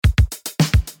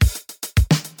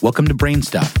Welcome to Brain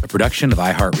Stuff, a production of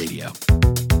iHeartRadio.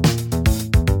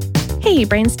 Hey,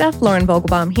 Brain Stuff, Lauren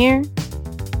Vogelbaum here.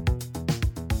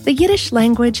 The Yiddish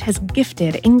language has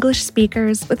gifted English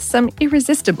speakers with some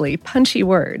irresistibly punchy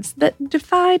words that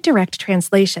defy direct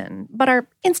translation, but are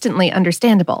instantly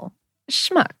understandable.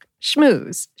 Schmuck,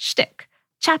 schmooze, shtick,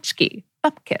 tchotchke,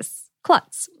 bupkis,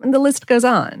 klutz, and the list goes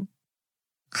on.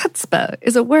 Chutzpah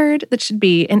is a word that should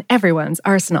be in everyone's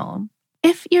arsenal.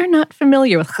 If you're not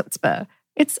familiar with chutzpah,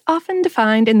 it's often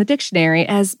defined in the dictionary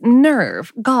as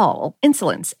nerve, gall,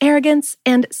 insolence, arrogance,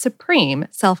 and supreme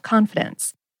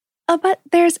self-confidence. But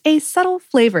there's a subtle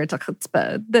flavor to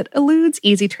chutzpah that eludes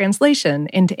easy translation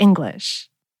into English.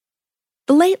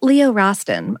 The late Leo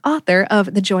Rosten, author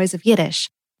of The Joys of Yiddish,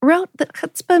 wrote that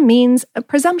chutzpah means a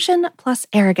presumption plus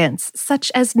arrogance, such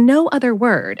as no other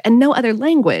word and no other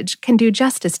language can do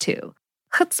justice to.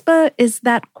 Chutzpah is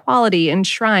that quality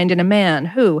enshrined in a man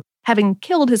who, having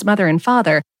killed his mother and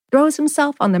father, throws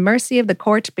himself on the mercy of the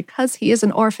court because he is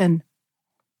an orphan.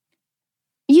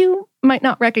 You might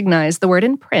not recognize the word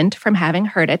in print from having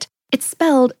heard it. It's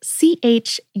spelled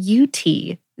C-H-U-T-Z-P-A-H.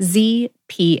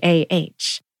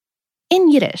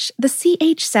 In Yiddish, the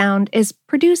CH sound is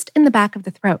produced in the back of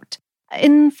the throat.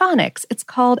 In phonics, it's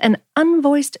called an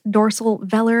unvoiced dorsal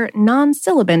velar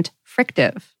non-sibilant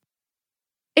frictive.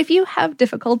 If you have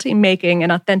difficulty making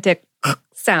an authentic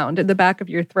sound in the back of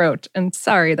your throat, and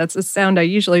sorry, that's a sound I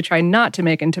usually try not to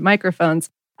make into microphones,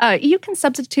 you can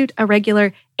substitute a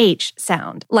regular H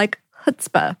sound, like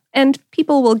chutzpah, and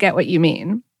people will get what you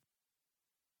mean.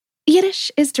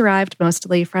 Yiddish is derived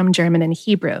mostly from German and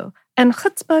Hebrew, and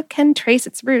chutzpah can trace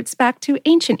its roots back to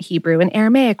ancient Hebrew and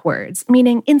Aramaic words,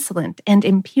 meaning insolent and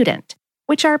impudent,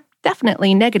 which are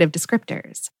definitely negative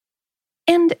descriptors.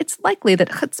 And it's likely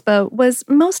that chutzpah was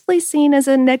mostly seen as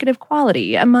a negative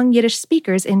quality among Yiddish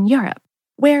speakers in Europe,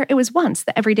 where it was once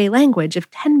the everyday language of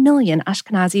 10 million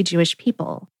Ashkenazi Jewish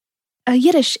people.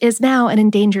 Yiddish is now an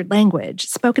endangered language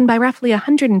spoken by roughly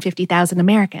 150,000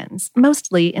 Americans,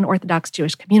 mostly in Orthodox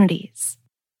Jewish communities.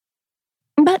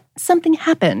 But something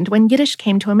happened when Yiddish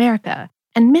came to America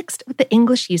and mixed with the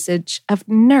English usage of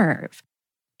nerve.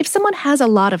 If someone has a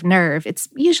lot of nerve, it's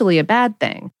usually a bad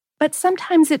thing, but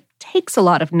sometimes it takes a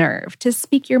lot of nerve to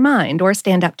speak your mind or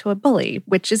stand up to a bully,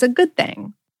 which is a good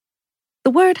thing. The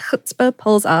word chutzpah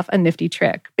pulls off a nifty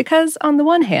trick because, on the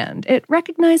one hand, it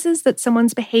recognizes that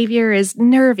someone's behavior is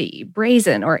nervy,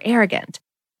 brazen, or arrogant,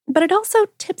 but it also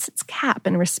tips its cap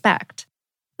in respect.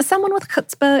 Someone with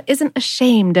chutzpah isn't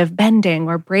ashamed of bending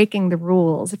or breaking the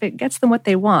rules if it gets them what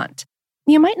they want.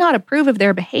 You might not approve of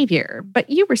their behavior, but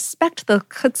you respect the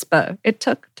chutzpah it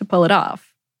took to pull it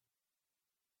off.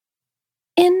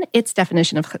 In its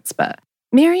definition of chutzpah,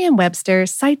 Merriam-Webster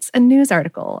cites a news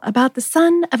article about the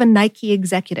son of a Nike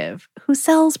executive who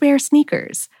sells rare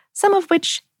sneakers, some of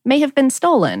which may have been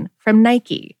stolen from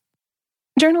Nike.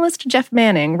 Journalist Jeff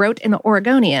Manning wrote in The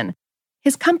Oregonian,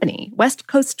 his company, West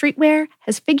Coast Streetwear,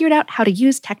 has figured out how to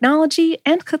use technology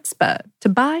and chutzpah to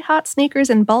buy hot sneakers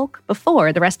in bulk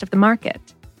before the rest of the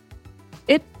market.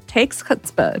 It takes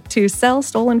chutzpah to sell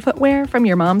stolen footwear from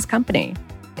your mom's company.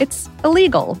 It's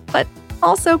illegal, but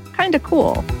also kind of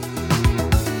cool.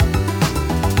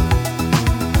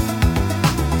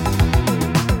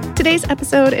 Today's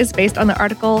episode is based on the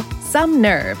article Some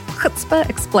Nerve, Chutzpah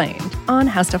Explained on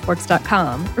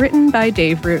HowStuffWorks.com, written by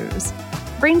Dave Ruse.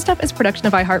 Brainstuff is a production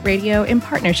of iHeartRadio in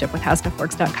partnership with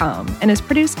HowStuffWorks.com and is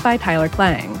produced by Tyler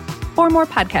Klang. For more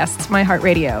podcasts from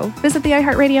iHeartRadio, visit the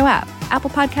iHeartRadio app, Apple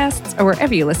Podcasts, or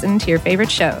wherever you listen to your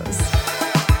favorite shows.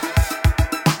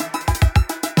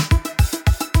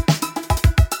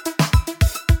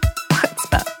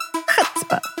 Chutzpah,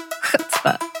 chutzpah,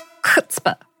 chutzpah,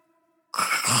 chutzpah.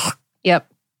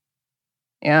 Yep.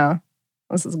 Yeah,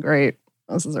 this is great.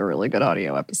 This is a really good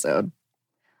audio episode.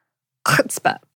 Chutzpah.